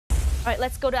All right,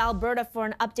 let's go to Alberta for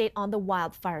an update on the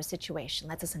wildfire situation.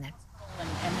 Let's listen in. And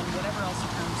then whatever else in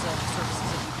terms of services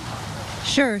that you can talk about.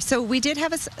 Sure. So we did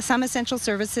have some essential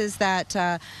services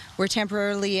that were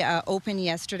temporarily open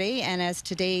yesterday, and as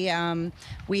today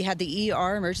we had the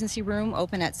ER emergency room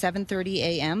open at 7:30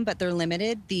 a.m., but they're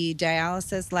limited. The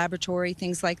dialysis laboratory,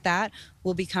 things like that,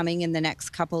 will be coming in the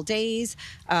next couple days.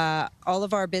 All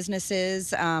of our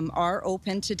businesses are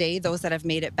open today. Those that have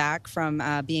made it back from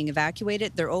being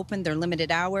evacuated, they're open. They're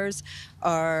limited hours.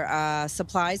 Our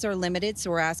supplies are limited, so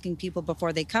we're asking people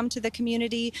before they come to the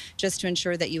community just to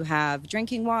ensure that you have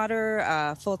drinking water,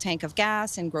 a full tank of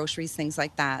gas, and groceries, things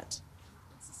like that.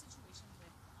 What's the situation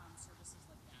with services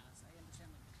like gas? I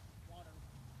understand like water,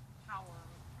 power,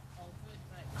 all good,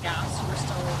 but gas, we're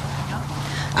still opening up.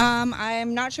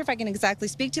 I'm not sure if I can exactly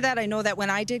speak to that. I know that when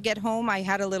I did get home, I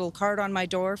had a little card on my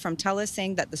door from TELUS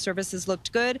saying that the services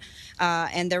looked good,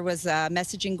 and there was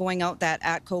messaging going out that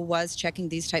ATCO was checking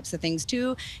these types of things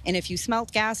too, and if you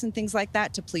smelt gas and things like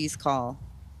that, to please call.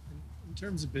 In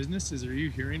terms of businesses, are you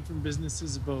hearing from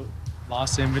businesses about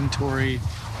lost inventory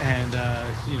and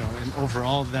and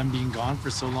overall them being gone for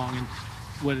so long and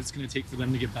what it's going to take for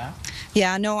them to get back?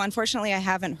 Yeah, no, unfortunately I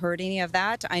haven't heard any of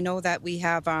that. I know that we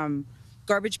have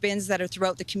garbage bins that are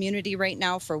throughout the community right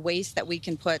now for waste that we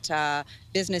can put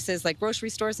businesses like grocery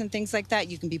stores and things like that.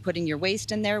 You can be putting your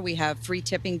waste in there. We have free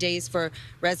tipping days for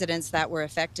residents that were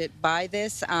affected by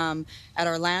this at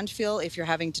our landfill if you're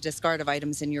having to discard of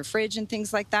items in your fridge and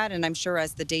things like that. And I'm sure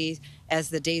as the days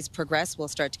progress, we'll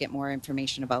start to get more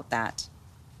information about that.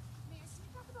 Mayor, can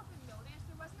you talk about the notice?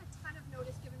 There wasn't a ton of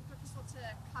notice given for people to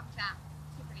come back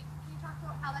to Green. Can you talk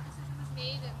about how that decision was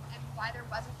made and why there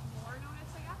wasn't more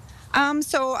notice, I guess?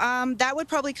 That would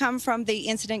probably come from the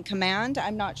incident command.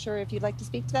 I'm not sure if you'd like to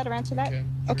speak to that or answer that.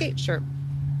 Okay, sure.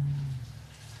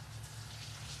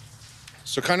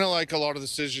 So kind of like a lot of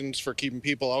decisions for keeping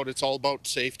people out, it's all about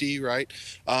safety, right?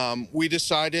 We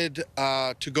decided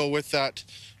to go with that,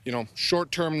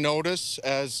 short-term notice.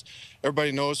 As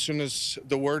everybody knows, as soon as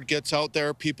the word gets out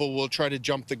there, people will try to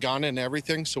jump the gun and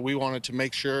everything. So we wanted to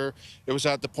make sure it was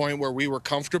at the point where we were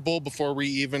comfortable before we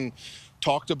even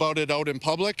talked about it out in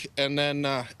public. And then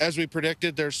as we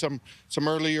predicted, there's some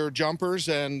earlier jumpers,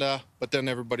 and but then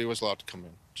everybody was allowed to come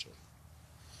in. So.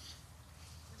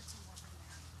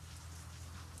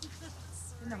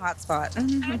 In the hot spot. I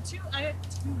had two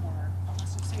more,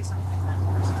 unless you say something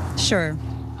then. Sure.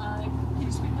 Can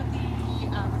you speak with the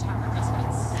retirement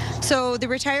residents? So the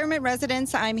retirement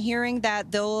residents, I'm hearing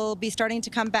that they'll be starting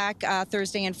to come back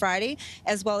Thursday and Friday,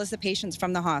 as well as the patients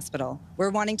from the hospital.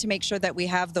 We're wanting to make sure that we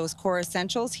have those core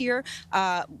essentials here,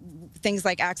 things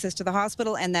like access to the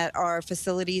hospital, and that our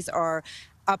facilities are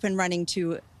up and running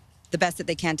to the best that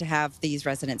they can to have these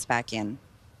residents back in.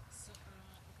 So,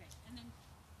 okay. And then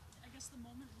I guess the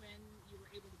moment when you were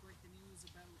able to break the news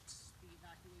about the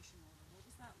evacuation order, what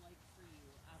was that like for you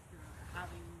after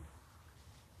having,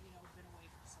 been away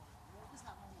for so long? What was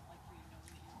that moment like for you, knowing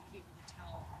that you were going to be able to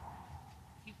tell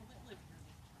people that live here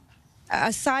they can come back? A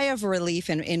sigh of relief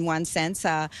in one sense,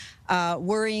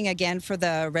 worrying again for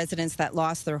the residents that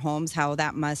lost their homes, how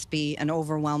that must be an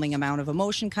overwhelming amount of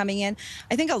emotion coming in.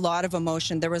 I think a lot of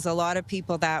emotion. There was a lot of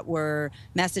people that were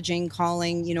messaging,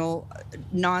 calling,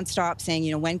 nonstop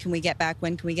saying, when can we get back?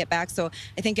 When can we get back? So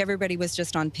I think everybody was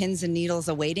just on pins and needles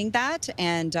awaiting that.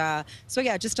 And so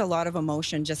yeah, just a lot of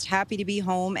emotion, just happy to be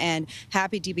home and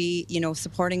happy to be,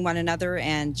 supporting one another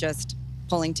and just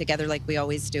pulling together like we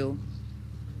always do.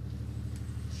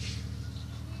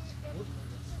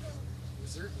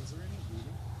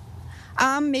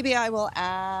 Maybe I will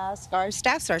ask our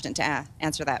staff sergeant to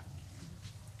answer that.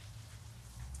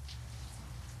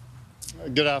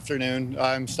 Good afternoon.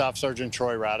 I'm Staff Sergeant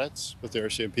Troy Raditz with the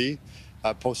RCMP,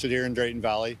 posted here in Drayton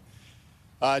Valley.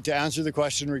 To answer the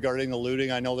question regarding the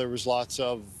looting, I know there was lots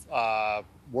of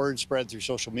word spread through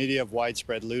social media of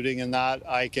widespread looting, and that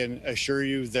I can assure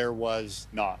you there was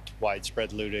not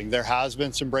widespread looting. There has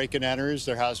been some break-and-enters.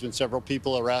 There has been several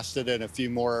people arrested and a few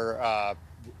more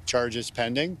charges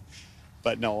pending.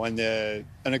 But no, and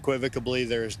unequivocally,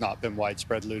 there has not been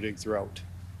widespread looting throughout.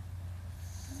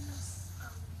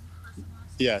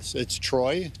 Yes, it's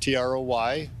Troy,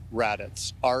 T-R-O-Y,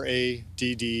 Raditz,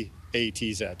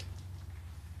 R-A-D-D-A-T-Z.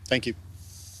 Thank you.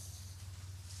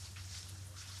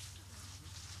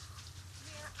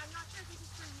 Mayor, I'm not sure if this is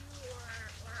for you or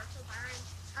for Byron.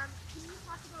 Can you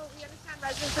talk about, we understand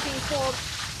residents are being told,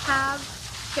 have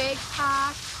bags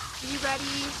packed, be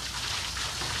ready.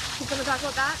 Can someone talk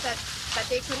about that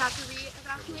they could have to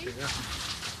re-evacuate?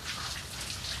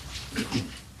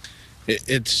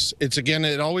 It's again,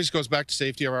 it always goes back to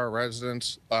safety of our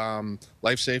residents.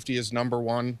 Life safety is number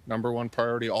one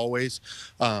priority always.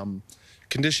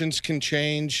 Conditions can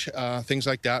change, things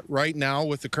like that. Right now,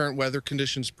 with the current weather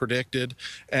conditions predicted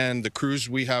and the crews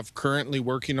we have currently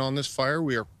working on this fire,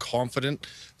 we are confident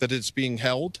that it's being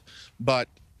held. But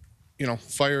you know,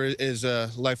 fire is a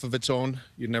life of its own.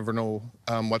 You never know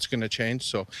what's going to change.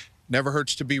 So never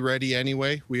hurts to be ready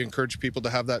anyway. We encourage people to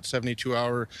have that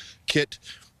 72-hour kit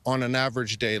on an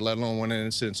average day, let alone when an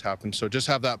incident happens. So just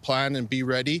have that plan and be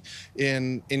ready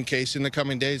in case in the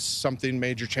coming days something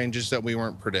major changes that we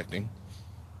weren't predicting.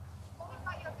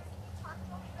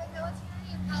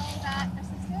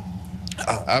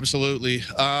 Absolutely.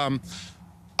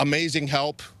 Amazing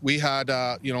help. We had,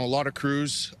 you know, a lot of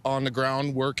crews on the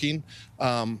ground working.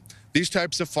 These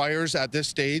types of fires at this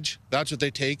stage, that's what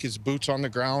they take, is boots on the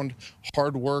ground,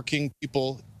 hardworking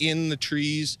people in the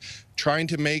trees, trying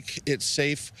to make it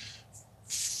safe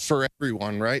for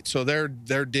everyone, right? So they're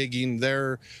digging,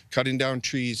 they're cutting down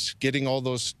trees, getting all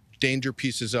those danger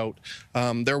pieces out.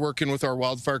 They're working with our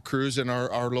wildfire crews and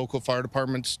our local fire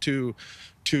departments to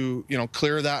you know,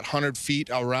 clear that 100 feet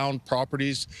around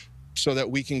properties so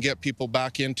that we can get people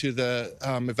back into the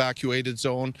evacuated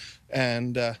zone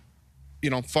and you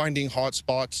know, finding hot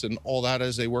spots and all that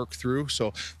as they work through.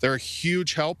 So they're a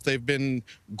huge help. They've been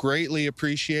greatly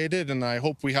appreciated, and I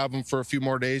hope we have them for a few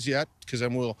more days yet, because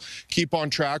then we'll keep on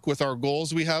track with our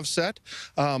goals we have set.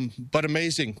 But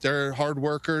amazing. They're hard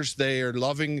workers. They are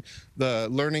loving the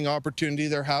learning opportunity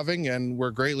they're having, and we're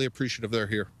greatly appreciative they're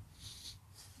here.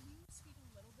 Can you speak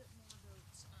a little bit more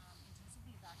about, in terms of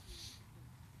the evacuation,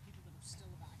 the people that are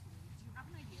still evacuated? Do you have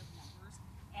an idea of numbers?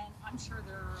 And I'm sure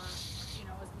there are, you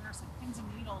know, as the nurse said, pins and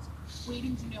needles,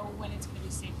 waiting to know when it's going to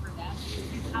be safe for them. Do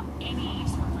you have any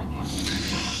sort of idea?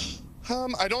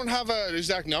 I don't have an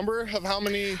exact number of how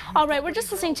many. All right, we're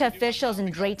just listening to officials in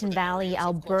Drayton Valley,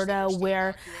 Alberta,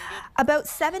 where about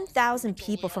 7,000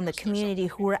 people from the community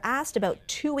who were asked about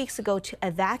 2 weeks ago to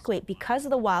evacuate because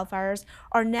of the wildfires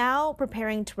are now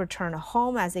preparing to return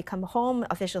home. As they come home,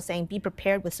 officials saying be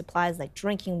prepared with supplies like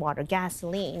drinking water,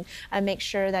 gasoline, and make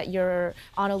sure that you're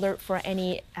on alert for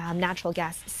any natural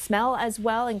gas smell as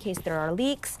well in case there are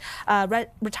leaks.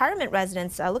 Retirement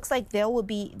residents, looks like they will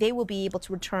be able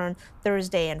to return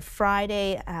Thursday and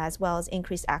Friday, as well as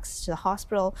increased access to the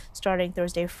hospital starting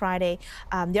Thursday, Friday.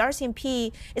 The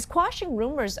RCMP is quashing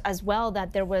rumors as well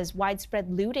that there was widespread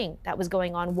looting that was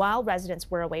going on while residents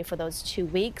were away for those 2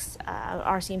 weeks.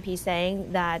 RCMP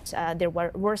saying that there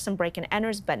were some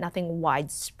break-and-enters, but nothing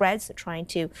widespread, so trying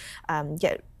to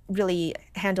get a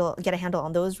handle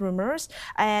on those rumors.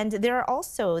 And there are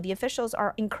also, the officials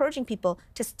are encouraging people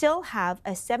to still have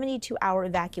a 72-hour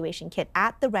evacuation kit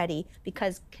at the ready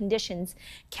because conditions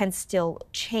can still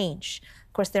change.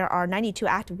 Of course, there are 92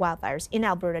 active wildfires in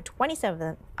Alberta.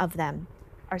 27 of them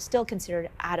are still considered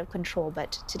out of control,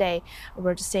 but today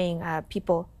we're just seeing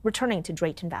people returning to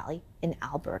Drayton Valley in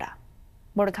Alberta.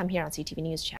 More to come here on CTV News Channel.